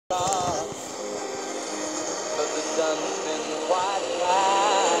But the sun's been quite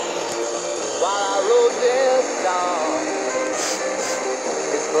high while I wrote this song.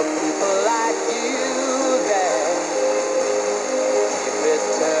 It's for people like you that keep it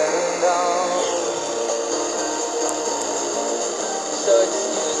turned on. So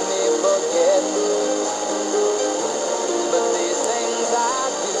excuse me for getting, but these things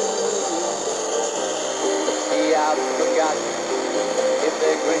I do, see, I've forgotten if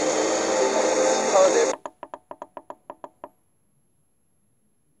they're green or they're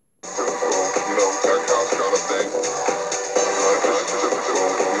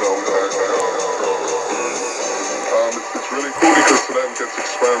it's really cool because today we get to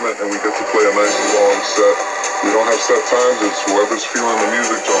experiment and we get to play a nice long set. We don't have set times, it's whoever's feeling the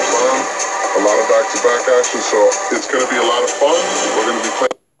music jumps on. A lot of back-to-back action, so it's going to be a lot of fun. We're going to be playing.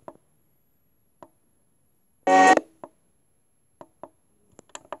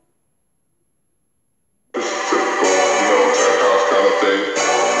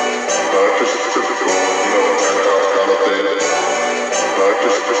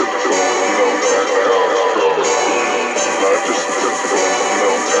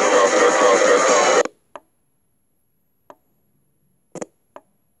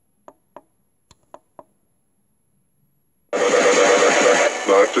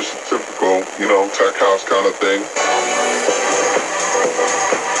 Not just a typical, tech house kind of thing.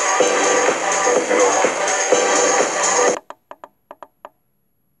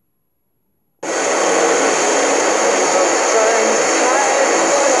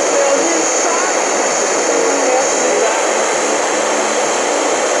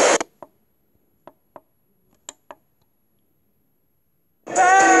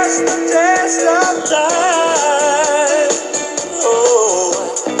 Past the test of time. Oh,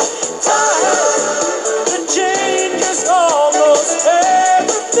 time that changes almost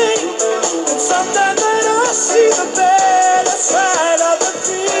everything. And sometimes I don't see the better side of the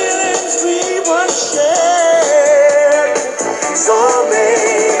feelings we once shared. So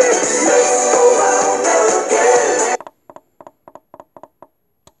maybe let's go out again.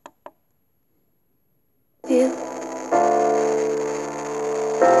 You.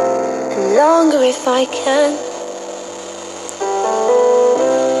 Longer if I can.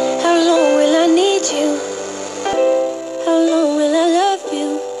 How long will I need you? How long will I love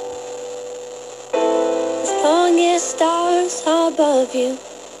you? As long as stars are above you.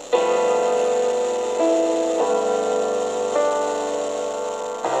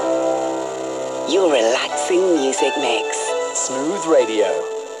 Your relaxing music mix. Smooth Radio.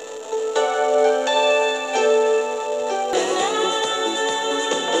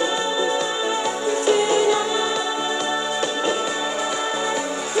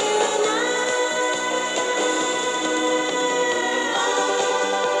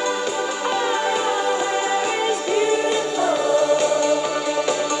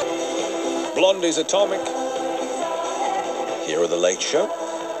 Blondie's Atomic. Here are the Late Show.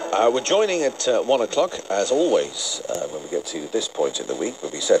 We're joining at 1 o'clock, as always, when we get to this point in the week.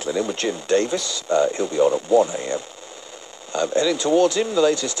 We'll be settling in with Jim Davis. He'll be on at 1 a.m. Heading towards him, the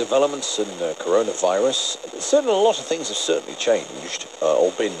latest developments in coronavirus. Certainly, a lot of things have certainly changed,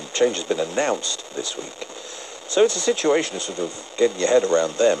 change has been announced this week. So it's a situation of sort of getting your head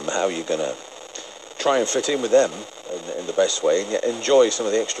around them, how you're going to try and fit in with them in the best way, and yet enjoy some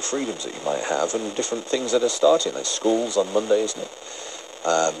of the extra freedoms that you might have, and different things that are starting, like schools on Monday, isn't it?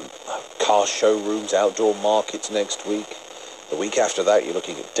 Car showrooms, outdoor markets next week. The week after that, you're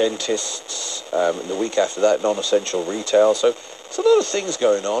looking at dentists. And the week after that, non-essential retail. So it's a lot of things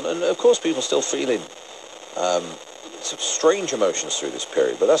going on, and of course, people still feeling some strange emotions through this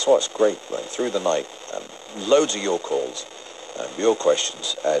period. But that's what's great. Like through the night, loads of your calls. Your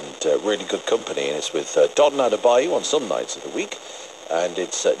questions, and really good company, and it's with Don Adebayo on some nights of the week, and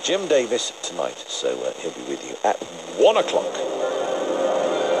it's Jim Davis tonight, so he'll be with you at 1 o'clock.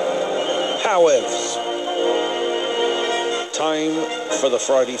 However, time for the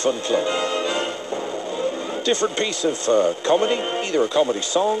Friday Fun Club. Different piece of comedy, either a comedy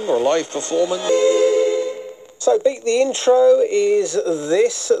song or a live performance. So, beat the intro is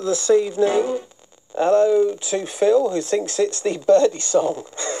this evening. Hello to Phil, who thinks it's the Birdie song.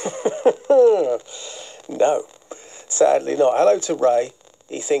 No, sadly not. Hello to Ray.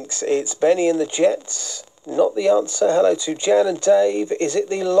 He thinks it's Benny and the Jets. Not the answer. Hello to Jan and Dave. Is it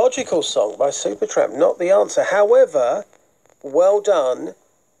the Logical song by Supertramp? Not the answer. However, well done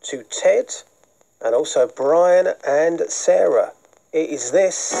to Ted and also Brian and Sarah. It is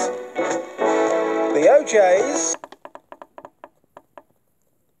this. The OJs.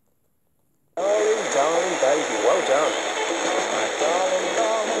 Darling, darling baby, well done. My darling,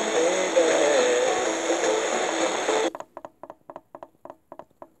 darling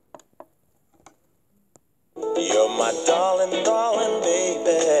falling